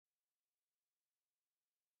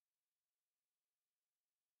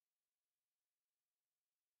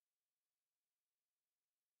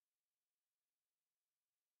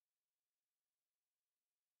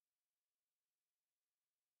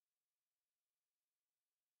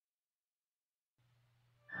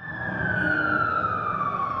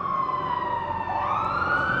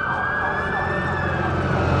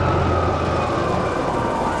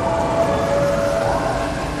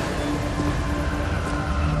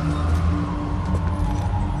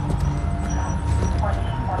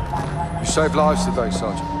saved lives today,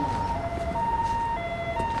 Sergeant.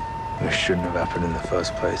 It shouldn't have happened in the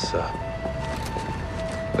first place, sir.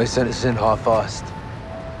 They sent us in half-assed.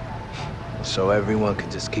 So everyone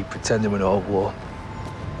could just keep pretending we're not at war.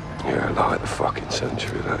 Yeah, like the fucking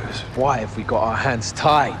century, that is. Why have we got our hands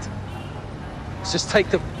tied? Let's just take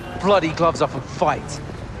the bloody gloves off and fight.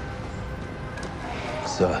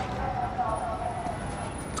 Sir.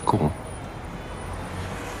 Go on.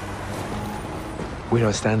 We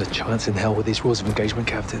don't stand a chance in hell with these rules of engagement,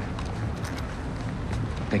 Captain.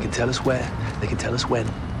 They can tell us where, they can tell us when.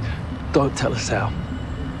 Don't tell us how.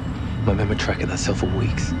 My men were tracking that cell for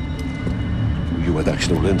weeks. You had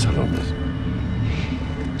actual intel on this?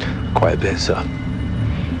 Quite a bit, sir.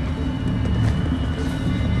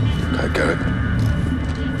 Okay, Garrett.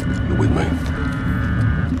 You're with me.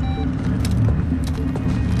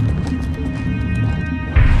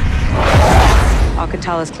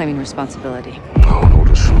 Alcatala's claiming responsibility. Oh, and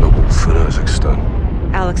orders from the Wolf in Kazakhstan.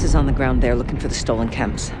 Alex is on the ground there looking for the stolen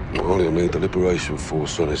camps. Well, he'll need the Liberation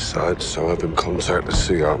Force on his side, so have him contact the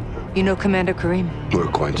CO. You know Commander Karim? We're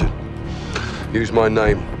acquainted. Use my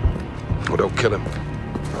name, or they'll kill him.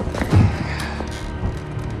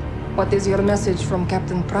 What is your message from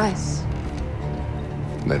Captain Price?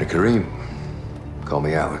 Commander Karim. Call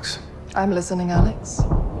me Alex. I'm listening, Alex.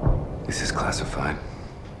 This is classified.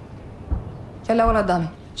 يلا ولد دامي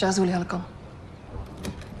جهزوا لي هالكم.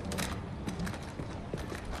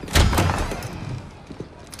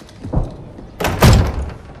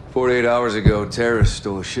 "48 hours ago, terrorists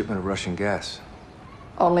stole a shipment of Russian gas.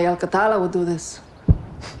 Only Alcatala would do this.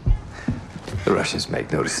 The Russians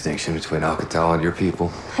make no distinction between Alcatala and your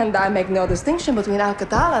people. And I make no distinction between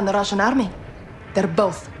Alcatala and the Russian army. They're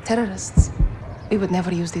both terrorists. We would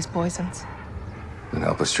never use these poisons. Then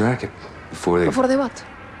help us track it before they... Before they what?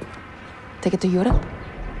 Take it to Europe?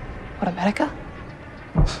 Or America?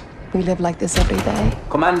 We live like this every day.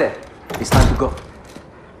 Commander, it's time to go.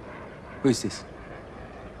 Who is this?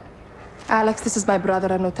 Alex, this is my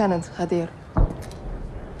brother and Lieutenant Hadir.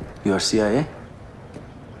 You are CIA?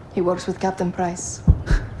 He works with Captain Price.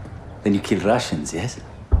 Then you kill Russians, yes?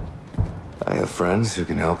 I have friends who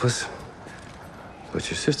can help us. But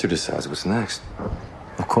your sister decides what's next.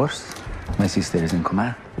 Of course. My sister is in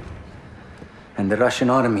command. And the Russian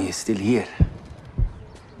army is still here.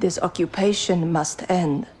 This occupation must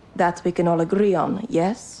end. That we can all agree on,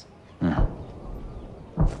 yes? Yeah.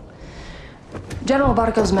 General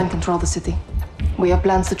Barkov's men control the city. We have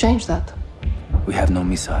plans to change that. We have no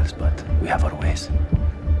missiles, but we have our ways.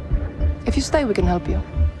 If you stay, we can help you.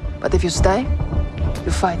 But if you stay,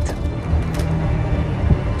 you fight.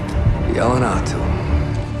 Yelanato.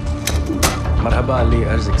 Marhaba Ali,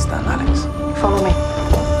 Kazakhstan, Alex. Follow me.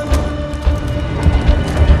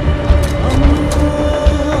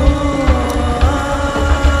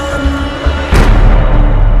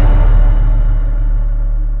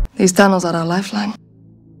 These tunnels are our lifeline.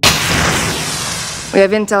 We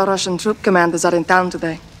have intel Russian troop commanders are in town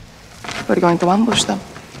today. We're going to ambush them.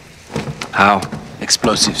 How?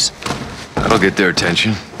 Explosives. That'll get their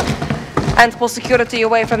attention. And pull security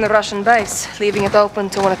away from the Russian base, leaving it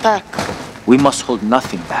open to an attack. We must hold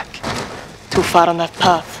nothing back. Too far on that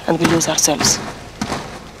path, and we lose ourselves.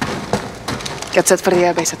 Get set for the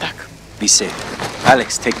airbase attack. Be safe.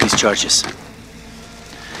 Alex, take these charges.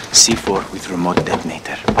 C4 with remote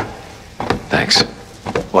detonator. Thanks.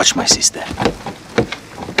 Watch my sister.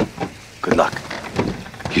 Good luck.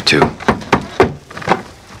 You too.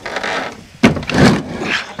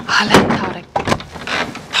 Hala, Tarek.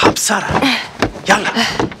 Habsara. Yalla.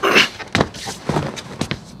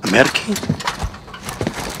 American?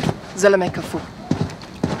 Zalame Kafu.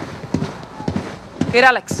 Here,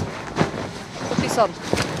 Alex. Put this on.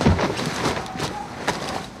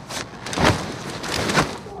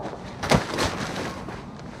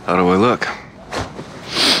 How do I look?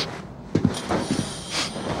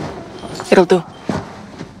 It'll do.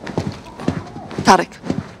 Tarek,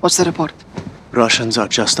 what's the report? Russians are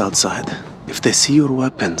just outside. If they see your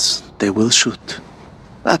weapons, they will shoot.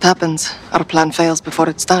 That happens. Our plan fails before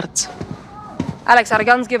it starts. Alex, our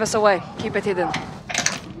guns give us away. Keep it hidden.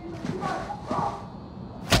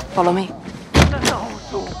 Follow me.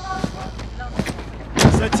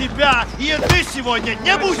 За тебя еды сегодня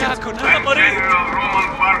не будет!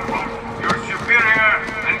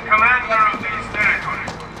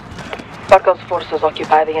 Barkov's forces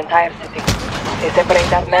occupy the entire city. They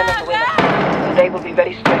separate our men and women. Today will be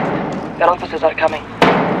very strict. Their officers are coming.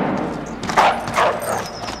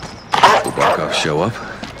 Will Barkov show up?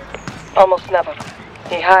 Almost never.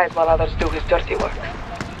 He hides while others do his dirty work.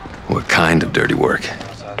 What kind of dirty work?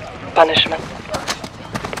 Punishment.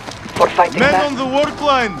 For fighting Men back. on the work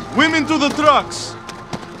line! Women to the trucks!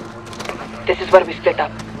 This is where we split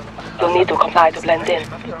up. You'll need to comply to blend in. In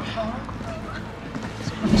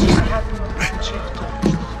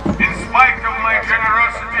spite of my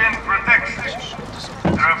generosity and protection,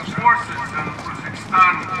 there are forces in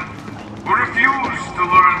Uzbekistan who refuse to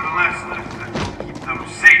learn the lessons that will keep them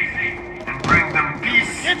safe and bring them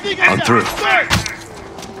peace I'm and through. respect.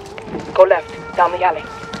 Go left, down the alley.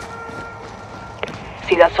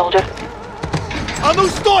 See that soldier? А ну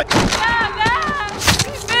стой!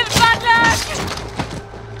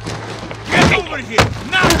 Get over here!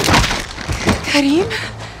 Now! كريم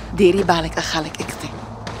ديري بالك أخالك اكتي.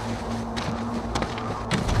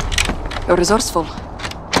 You're resourceful.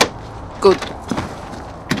 Good.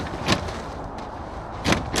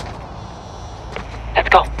 Let's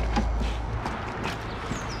go.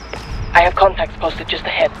 I have contacts posted just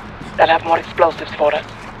ahead that have more explosives for us.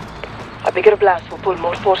 A bigger blast will pull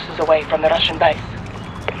more forces away from the Russian base.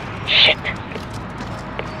 Shit.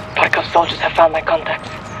 Barkov's soldiers have found my contacts.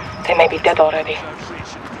 They may be dead already.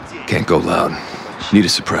 Can't go loud. Need a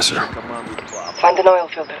suppressor. Find an oil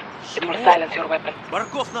filter. It will silence your weapon.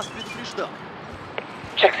 Барков нас предупреждал.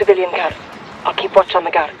 Check civilian cars. I'll keep watch on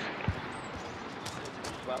the guards.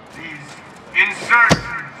 These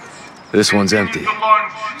insurgents This one's empty. continue to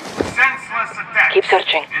launch senseless attacks Keep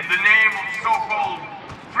searching. in the name of so-called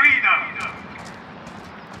freedom.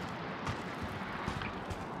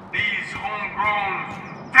 These homegrown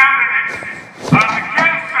terrorists are the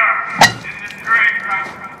cancer in this great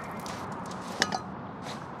country.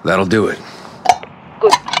 That'll do it.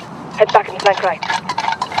 Good. Head back and flank right.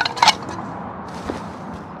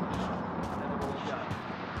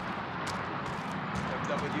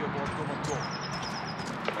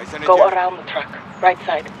 Go around the truck. Right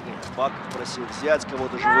side. Баков просил взять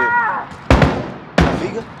кого-то живым.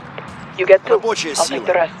 Фига? You get two. Рабочая I'll take сила.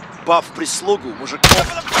 the rest. Баф прислугу, мужиков.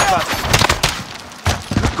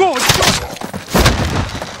 Go, go!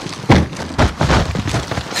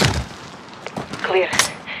 Clear.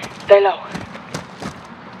 Stay low.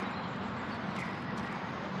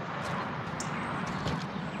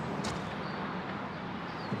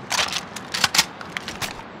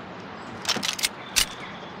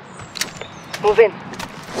 Move in.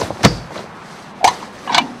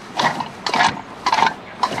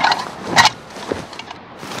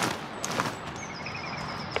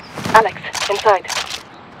 Alex, inside.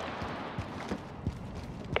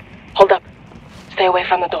 Hold up. Stay away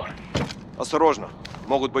from the door. Осторожно,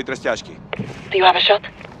 могут быть растяжки. Do you have a shot?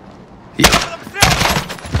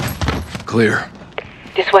 Clear.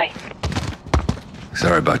 This way.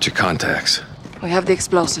 Sorry about your contacts. We have the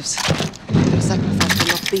explosives. Your sacrifice will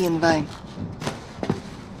not be in vain.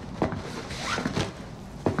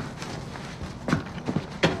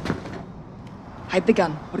 Hide the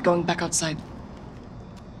gun. We're going back outside.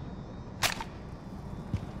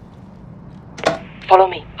 Follow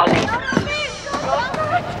me. I'll lead.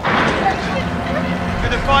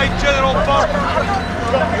 Gonna fight General Barker.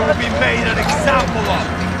 You will be made an example of.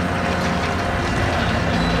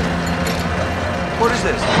 What is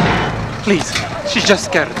this? Please, she's just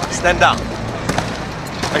scared. Stand down.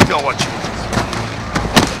 I know what you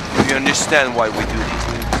want. You understand why we do these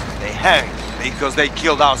things. They hanged because they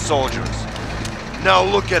killed our soldiers. Now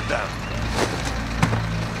look at them.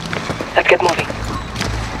 Let's get moving.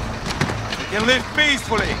 We can live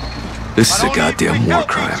peacefully. This is but a only if we goddamn war help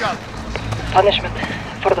crime. each other. Punishment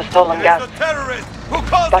for the stolen It gas. is the terrorists who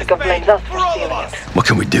caused Barkov this blames pain us for for all of stealing us. it. What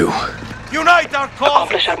can we do? Unite our cause.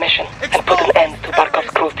 Accomplish our mission and put an end to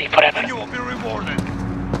Barkov's cruelty forever. And you will be rewarded.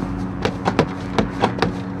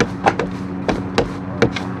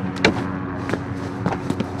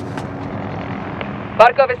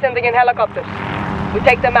 Barkov is sending in helicopters. We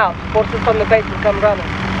take them out. Forces from the base will come running.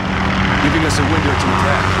 Giving us a window to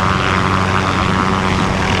attack.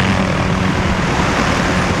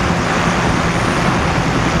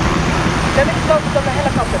 Send explosives on the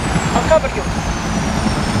helicopter. I'll cover you.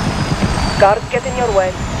 Guards get in your way.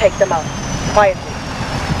 Take them out. Quietly.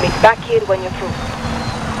 Meet back here when you're through.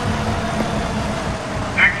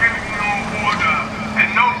 There can be no order and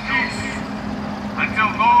no peace until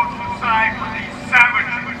those who side with these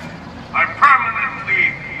savages are permanently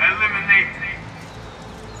eliminated.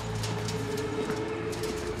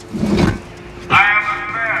 I am a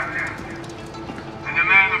fair captain and a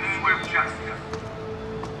man of swift justice.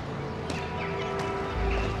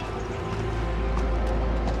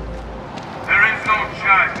 There is no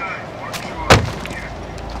judge or jury here.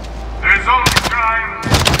 There is only crime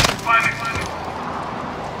and punishment.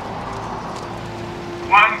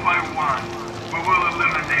 One by one, we will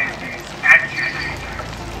eliminate these agitators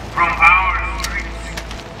from our streets.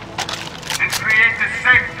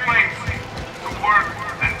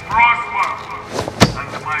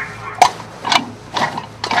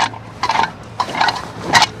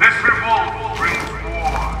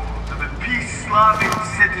 peace-loving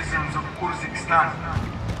citizens of Urzikstan.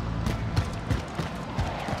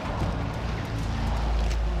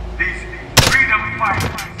 These freedom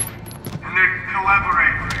fighters and their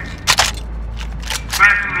collaborators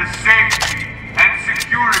threaten the safety and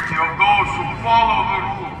security of those who follow the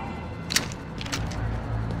rules.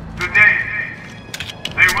 Today,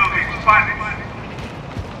 they will be punished.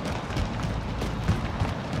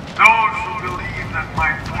 Those who believe that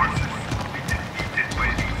my forces will be defeated by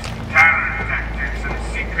these terror tactics and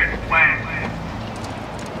secret plans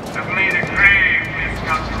have made a grave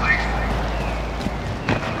miscalculation.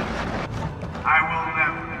 I will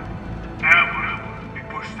never, ever be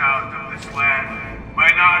pushed out of this land by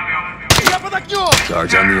an army of...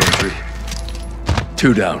 Sarge on the entry.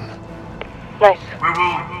 2 down. Nice. We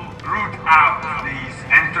will root out these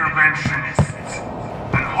interventionists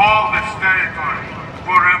and hold this territory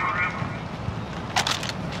forever.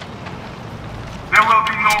 There will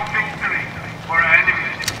be no victory for our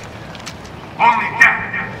enemies. Only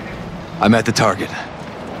death. I'm at the target.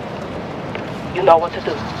 You know what to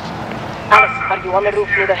do. Alex, are you on the roof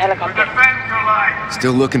near the helicopter? Defend your life.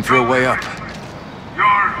 Still looking for a way up.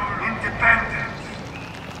 Your independence.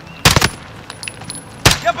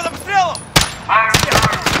 Iron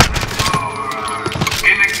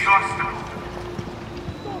inexhaustible.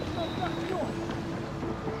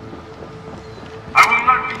 I will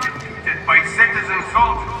not be defeated by citizen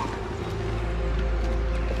soldiers.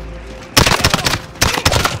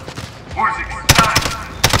 Urzikstan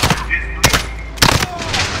is bleeding.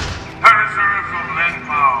 Her reserves of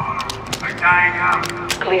manpower are dying out.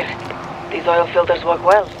 Clear. These oil filters work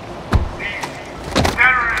well. These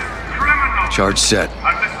terrorist criminals. Charge set.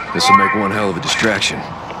 This'll make one hell of a distraction.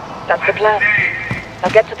 That's the plan. Now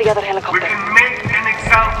get to the other We helicopter. can make an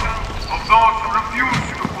example of those who refuse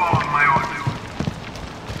to follow my orders.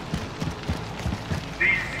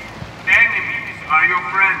 These enemies are your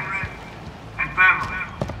friends and family.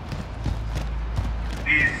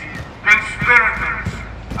 These conspirators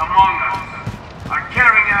among us are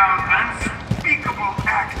carrying out unspeakable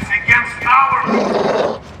acts against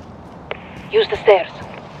our... Use the stairs.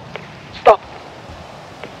 Stop.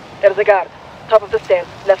 There's a guard. Top of the stairs,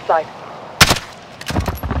 left side.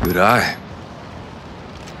 Good eye.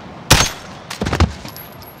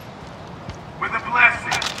 With the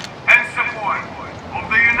blessing and support of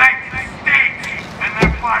the United States and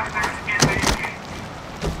their partners in the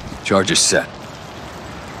UK. Charge is set.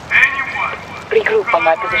 Anyone Regroup on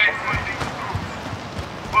my position.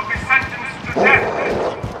 will be sentenced to death.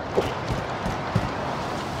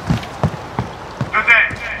 Today,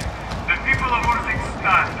 the people of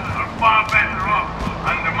Urzikstan are far better off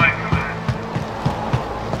under my command.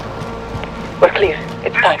 We're clear.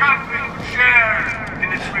 It's This time. country shares in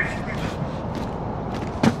its riches,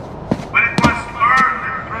 but it must earn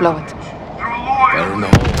the Blow it. privilege through Fire in the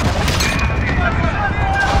loyalty. hole.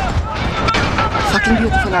 Fucking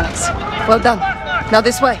beautiful, Alex. Well done. Now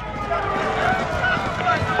this way.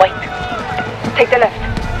 Wait. Take the left.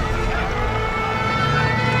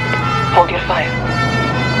 Hold your fire.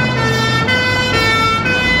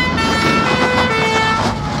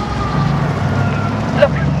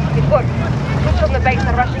 Look, it worked. Troops from the base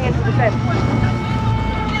are rushing into the fence.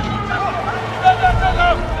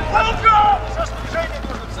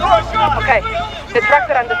 Okay, the trucks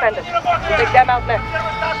are undefended. We'll take them out next.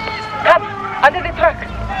 Come, under the truck.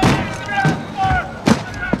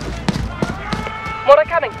 More are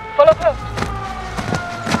coming. Follow close.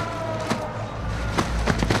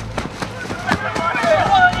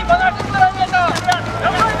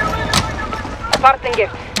 A parting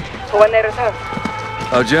gift for when they return.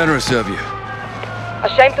 How generous of you. A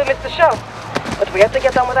shame to miss the show, but we have to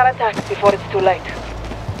get on with our attack before it's too late.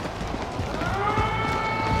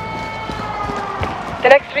 The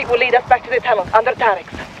next street will lead us back to the tunnel under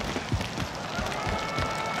Tarek's.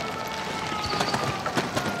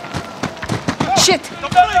 Shit!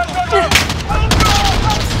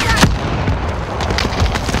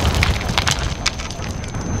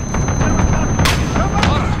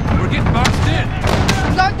 We're getting boxed in.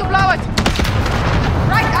 I'm going to blow it!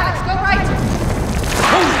 Right, Alex, go right!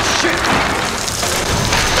 Holy shit!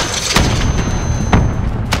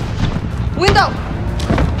 Window!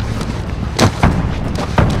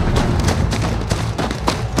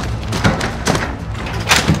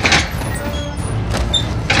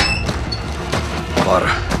 Lara,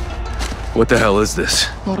 what the hell is this?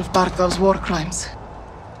 More of Barkov's war crimes.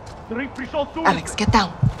 Alex, get down.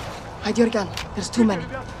 Hide your gun. There's too many.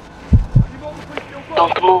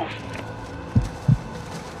 Don't move.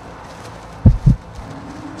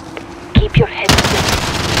 Keep your head still.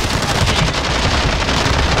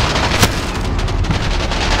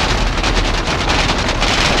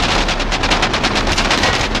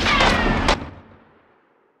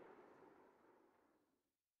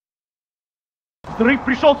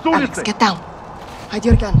 Alex, get down. Hide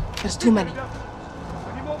your gun. There's too many.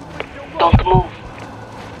 Don't move.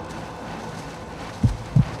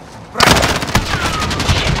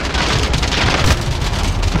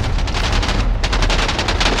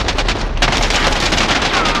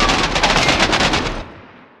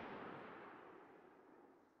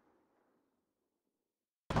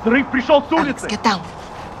 Alex, get down.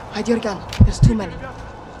 Hide your gun. There's too many.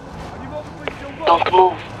 Don't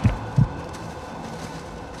move.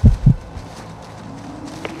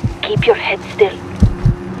 Keep your head still.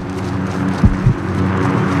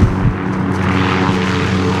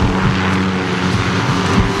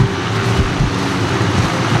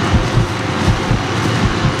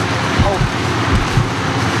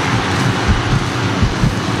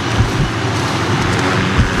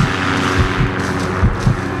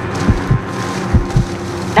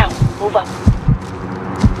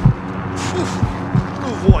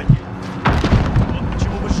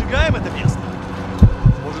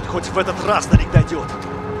 В этот раз на них дойдет.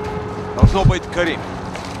 Должно быть Карим.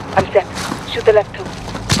 I'm set. Shoot the left too.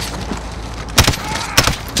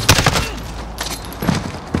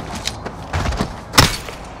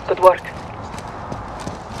 Good work.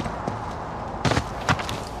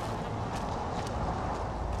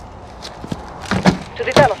 To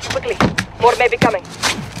the tunnel, quickly. More may be coming.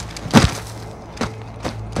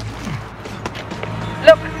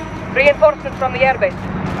 Look! Reinforcements from the airbase.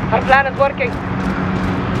 Our plan is working.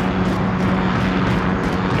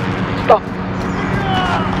 Stop.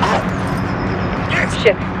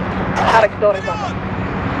 Shit. Tarek's door is open.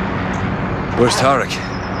 Where's Tarek?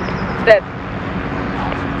 Dead.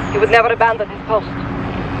 He would never abandon his post.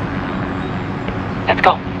 Let's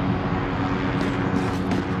go.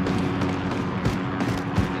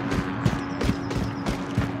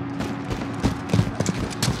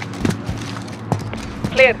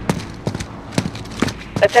 Clear.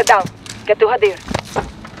 Let's head down. Get to Hadir.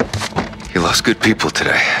 He lost good people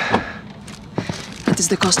today. That is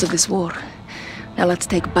the cost of this war. Now let's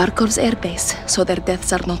take Barkov's airbase, so their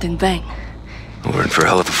deaths are not in vain. We're in for a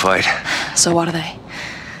hell of a fight. So are they.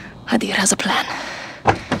 Hadir has a plan.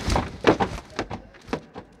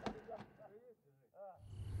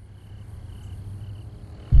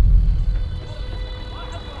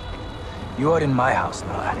 You are in my house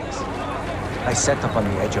now, Alex. I set up on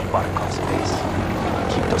the edge of Barkov's base.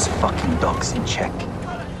 Keep those fucking dogs in check.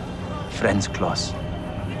 Friends close,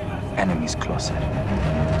 enemies closer.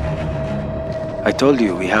 I told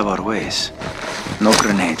you we have our ways. No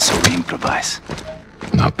grenades, so we improvise.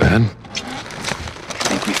 Not bad.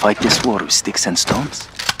 Think we fight this war with sticks and stones?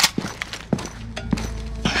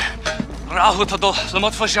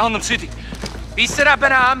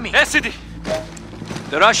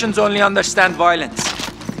 The Russians only understand violence,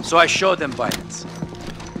 so I show them violence.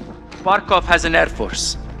 Barkov has an air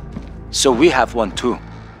force, so we have one too.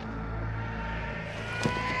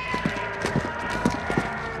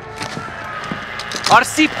 Our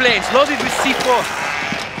seaplanes loaded with C4.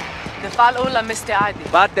 دفاع الأولى مستعدة.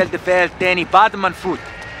 بعد الدفاع الثاني بعد ما نفوت.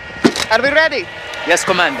 Are we ready? Yes,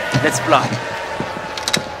 Commander. Let's fly.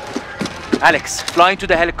 Alex, fly into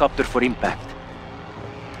the helicopter for impact.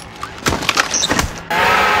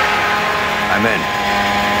 I'm in.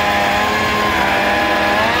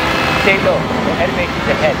 Stay low. The airbase is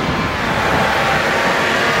ahead.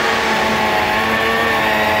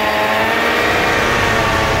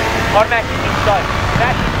 Cormac is inside.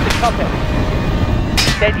 Crash into the chopper.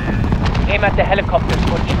 Steady. Aim at the helicopters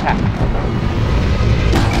for impact.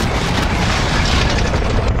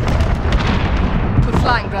 We're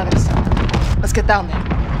flying, brothers. Let's get down there.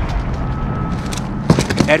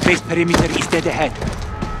 Airbase perimeter is dead ahead.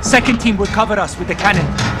 Second team will cover us with the cannon.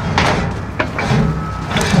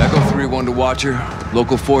 Echo 3-1 to Watcher.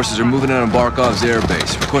 Local forces are moving in on Barkov's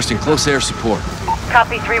airbase, requesting close air support.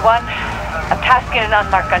 Copy 3-1. I'm tasking an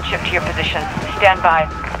unmarked gunship to your position. Stand by.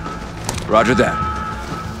 Roger that.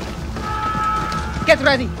 Get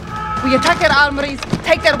ready. We attack their armories,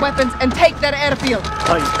 take their weapons, and take their airfield.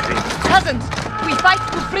 Cousins, we fight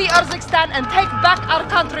to free Urzikstan and take back our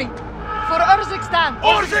country. For Urzikstan!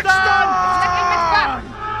 Urzikstan!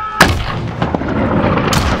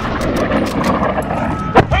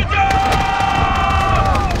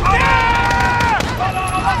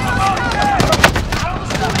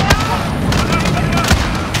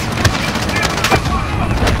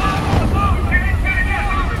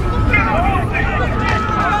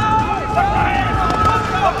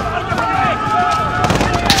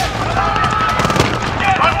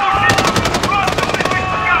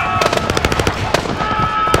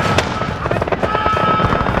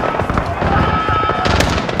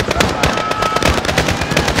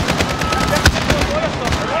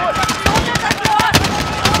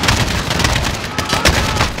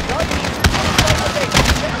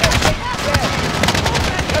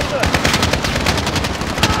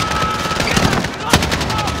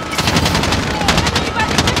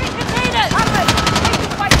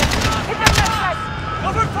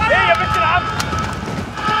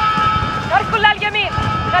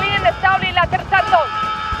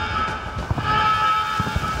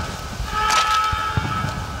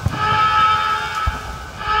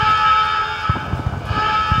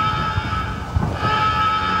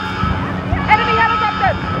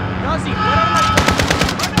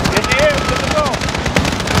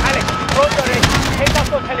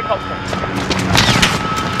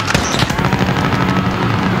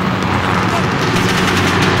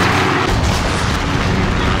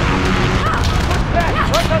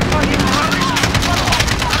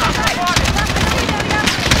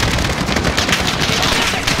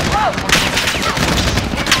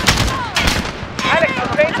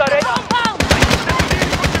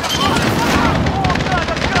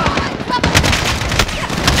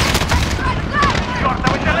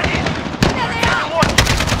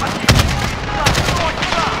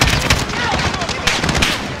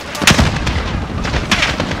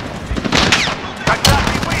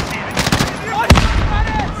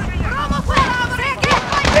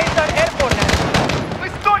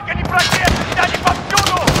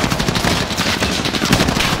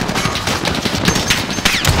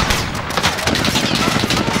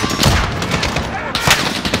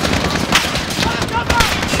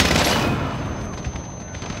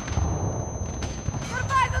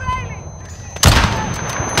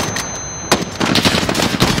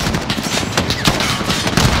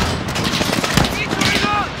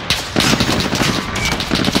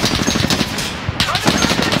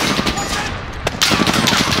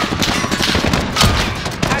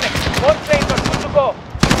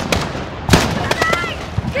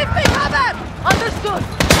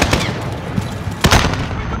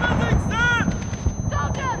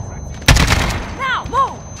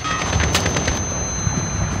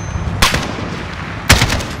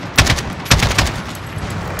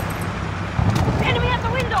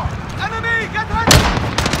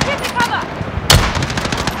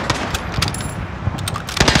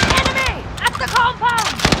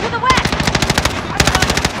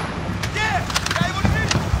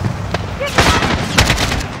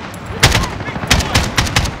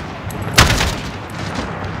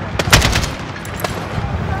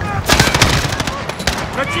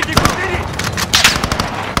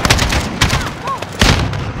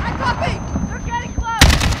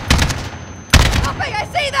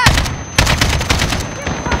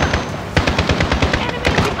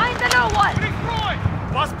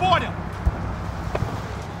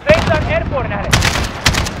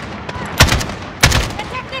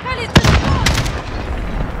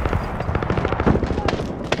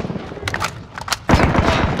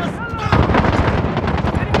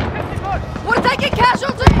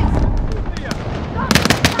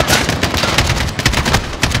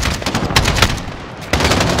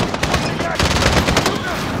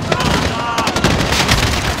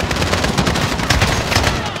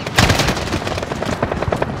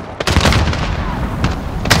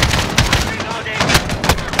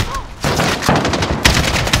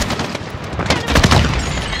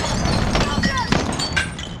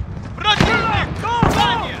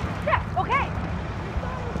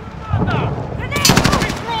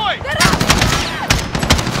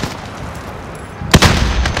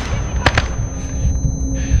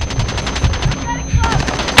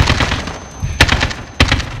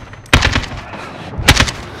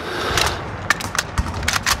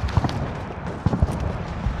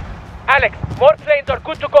 More planes are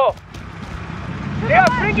good to go. They are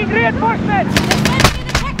bringing reinforcements!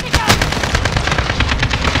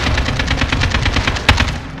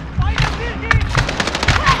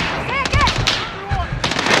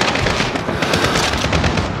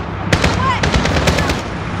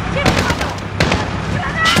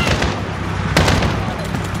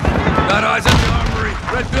 Got eyes on the armory.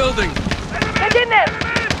 Red building. Get in there!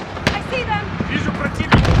 I see them! Вижу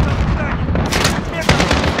противника в этом здании. 5 метров.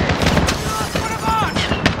 Барабан!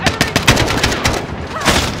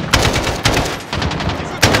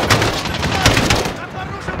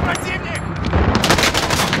 Обнаружил противник!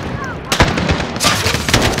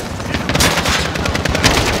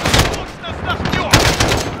 Пусть нас нахнёт!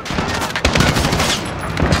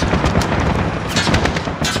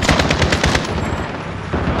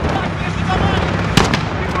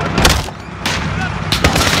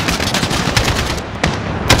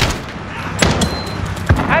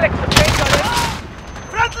 Alex, the planes are in.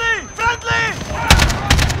 Friendly! Friendly!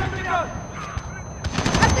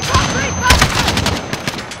 At the concrete faster!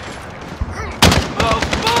 Move!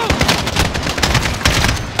 Move!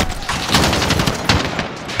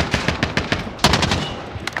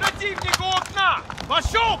 Противник у окна!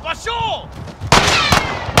 Пошел! Пошел!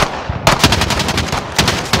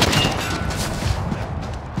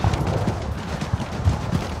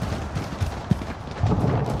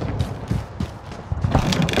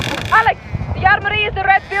 Alex! The armory is the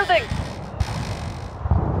red building!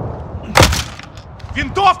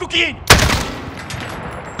 Винтовку кинь!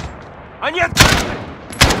 Они открыты!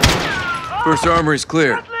 First armory's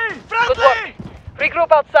clear. Good work.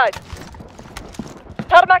 Regroup outside.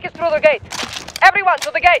 Tarmac is through the gate. Everyone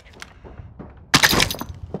to the gate!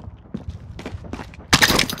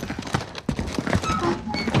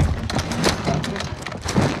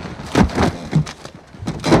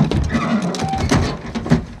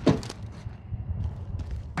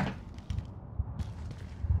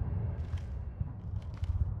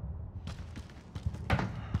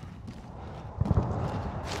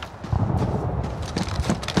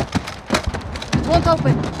 Won't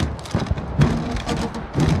open.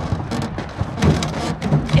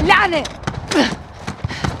 Ilane!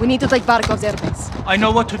 We need to take Barkov's airbase. I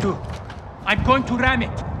know what to do. I'm going to ram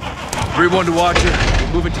it. 3-1 to watch it.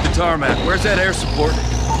 We're moving to the tarmac. Where's that air support?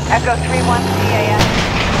 Echo 3-1 CAS.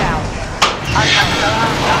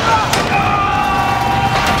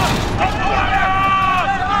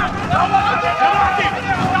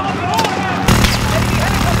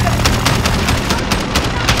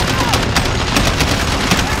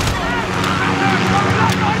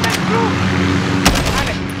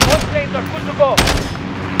 Alex, both planes are good to go.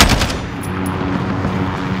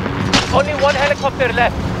 Only one helicopter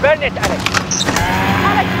left. Burn it, Alex.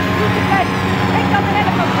 Alex, shoot the plane! Take down the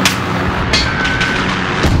helicopter!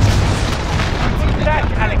 Good crash,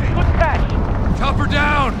 Alex. Good crash. Chopper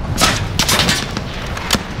down!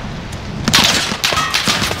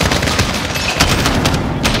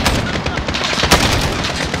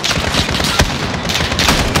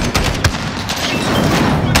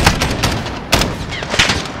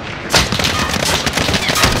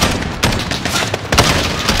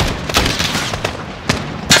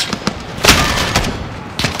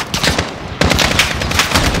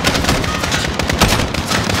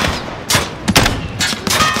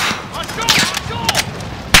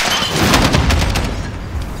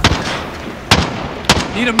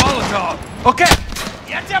 Need a Molotov. Okay.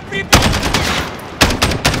 Я тебя прибью!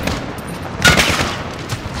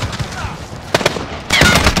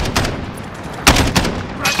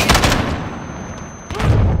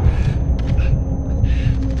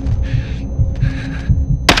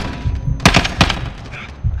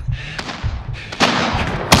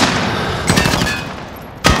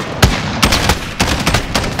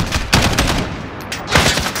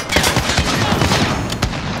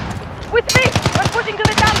 With me! We're pushing to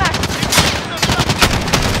the tarmac!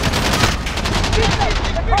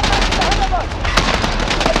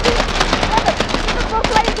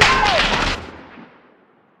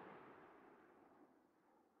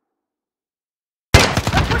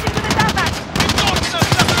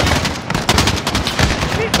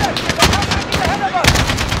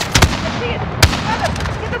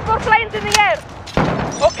 Planes in the air!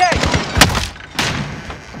 Okay.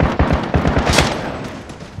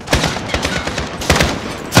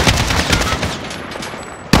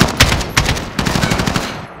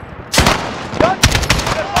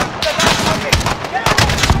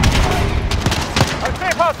 Our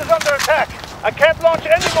safe house is under attack. I can't launch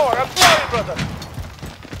anymore. I'm sorry, brother.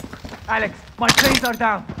 Alex, my planes are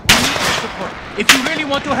down. We need your support. If you really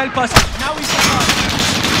want to help us, now is the time.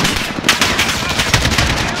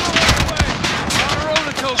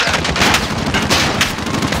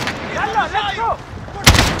 let's go!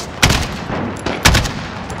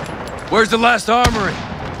 Where's the last armory?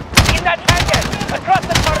 In that hangar, across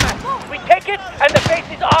the tarmac. We take it, and the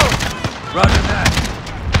base is ours. Roger that.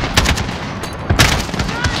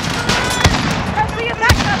 That's the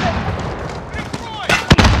attack method!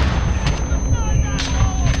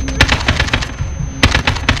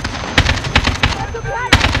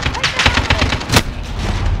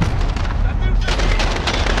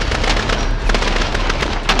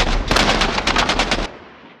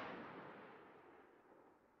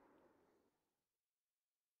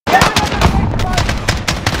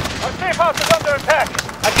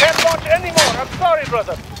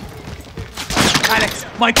 Brother. Alex,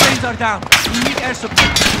 my planes are down. We need air support.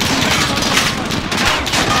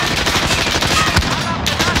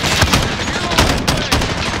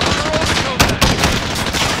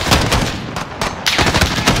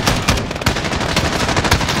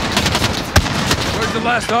 Where's the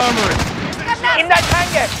last armory? In that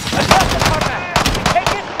hangar, across the tarmac. We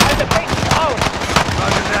take it, and the base is ours.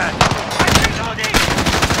 Roger that.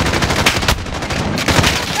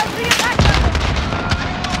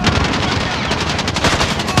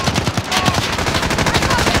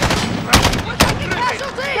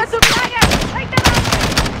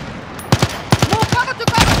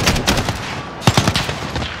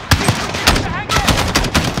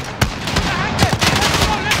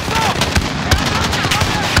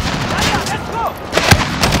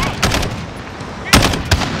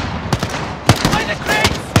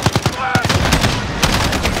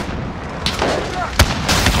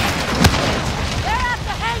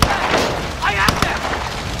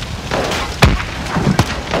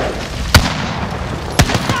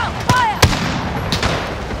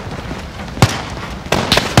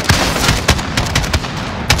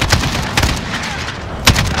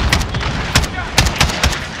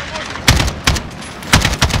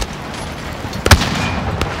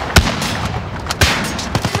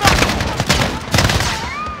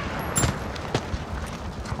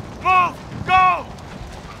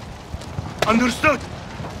 Understood.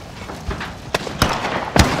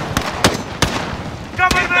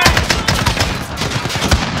 Cover them!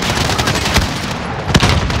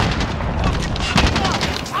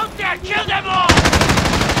 Out there! Kill them all!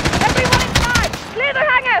 Everyone inside! Clear the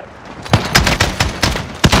hangar!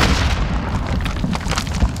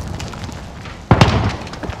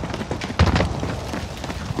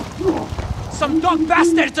 Some dog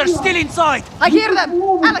bastards are still inside! I hear them!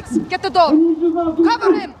 Alex, get the door!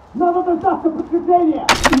 Cover him! It's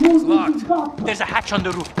locked. There's a hatch on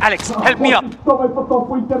the roof. Alex, help me up!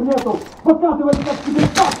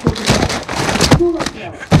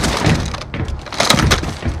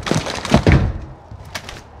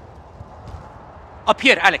 Up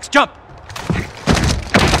here, Alex, jump!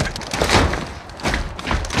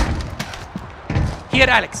 Here,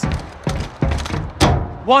 Alex.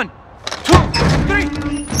 1, 2, 3!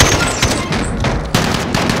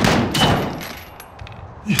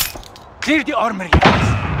 Clear the armory, Alex.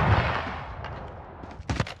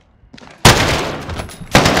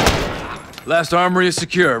 Last armory is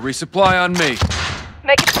secure. Resupply on me.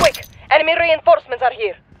 Make it quick. Enemy reinforcements are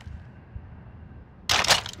here.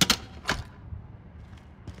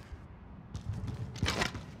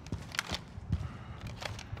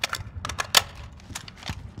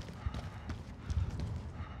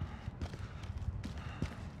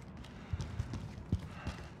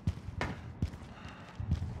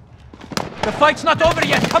 The fight's not over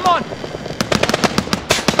yet. Come on!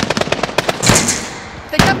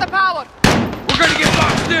 They cut the power. We're gonna get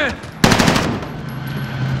boxed in.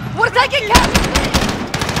 We're taking casualties!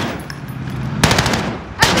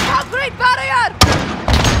 At the concrete barrier!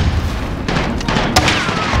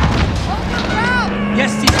 Hold the ground!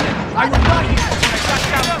 Yes, sister. I will die here before I shut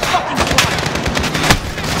down the fucking squad.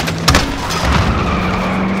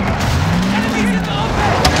 Enemies in the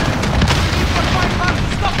open! You've got 5 rounds to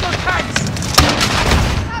stop those tanks!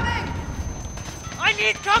 Coming! I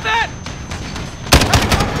need cover!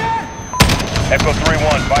 Echo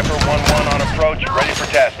 3-1, Viper 1-1 on approach, ready for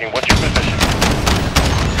tasking. What's your position?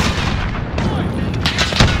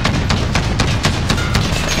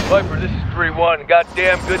 Viper, this is 3-1.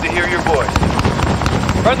 Goddamn good to hear your voice.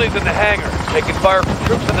 Friendly's in the hangar, taking fire from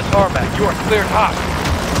troops on the tarmac. You are cleared hot.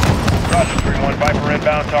 Roger, 3-1, Viper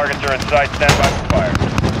inbound. Targets are in sight. Stand by for fire.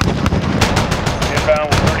 Inbound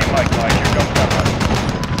with 30 Mike. Here comes gunrunner.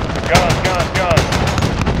 Guns.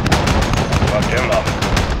 Fucked him up.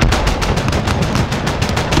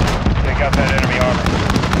 Take out that enemy armor.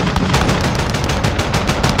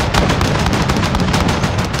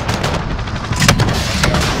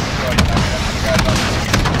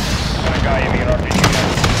 Got a guy aiming an RPG.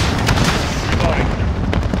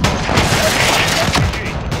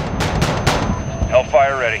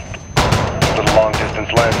 to the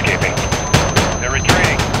long-distance landscaping. They're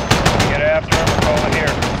retreating. Get after them or call in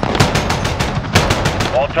here.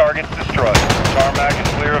 All targets destroyed. Tarmac is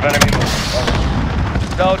clear of enemy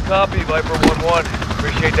movement. Solid copy, Viper 1-1.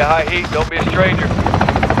 Appreciate the high heat. Don't be a stranger.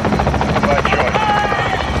 By choice.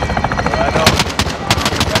 I know.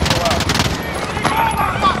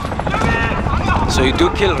 So you do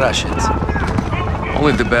kill Russians?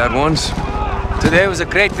 Only the bad ones. Today was a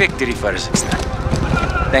great victory for Kazakhstan.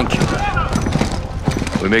 Thank you.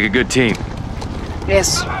 We make a good team.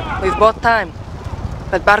 Yes, we've bought time.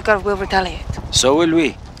 But Barkov will retaliate. So will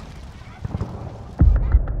we.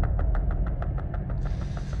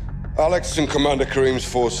 Alex and Commander Karim's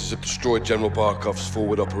forces have destroyed General Barkov's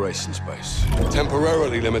forward operations base,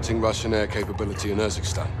 temporarily limiting Russian air capability in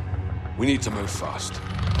Urzikstan. We need to move fast.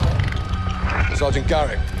 Sergeant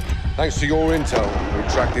Garrick, thanks to your intel, we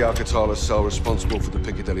tracked the Al-Qatala cell responsible for the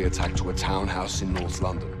Piccadilly attack to a townhouse in North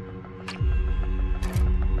London.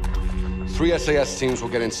 3 SAS teams will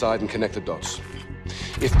get inside and connect the dots.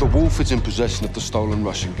 If the Wolf is in possession of the stolen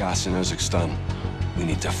Russian gas in Urzikstan, we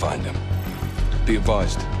need to find him. Be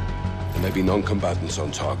advised, there may be non-combatants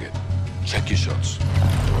on target. Check your shots.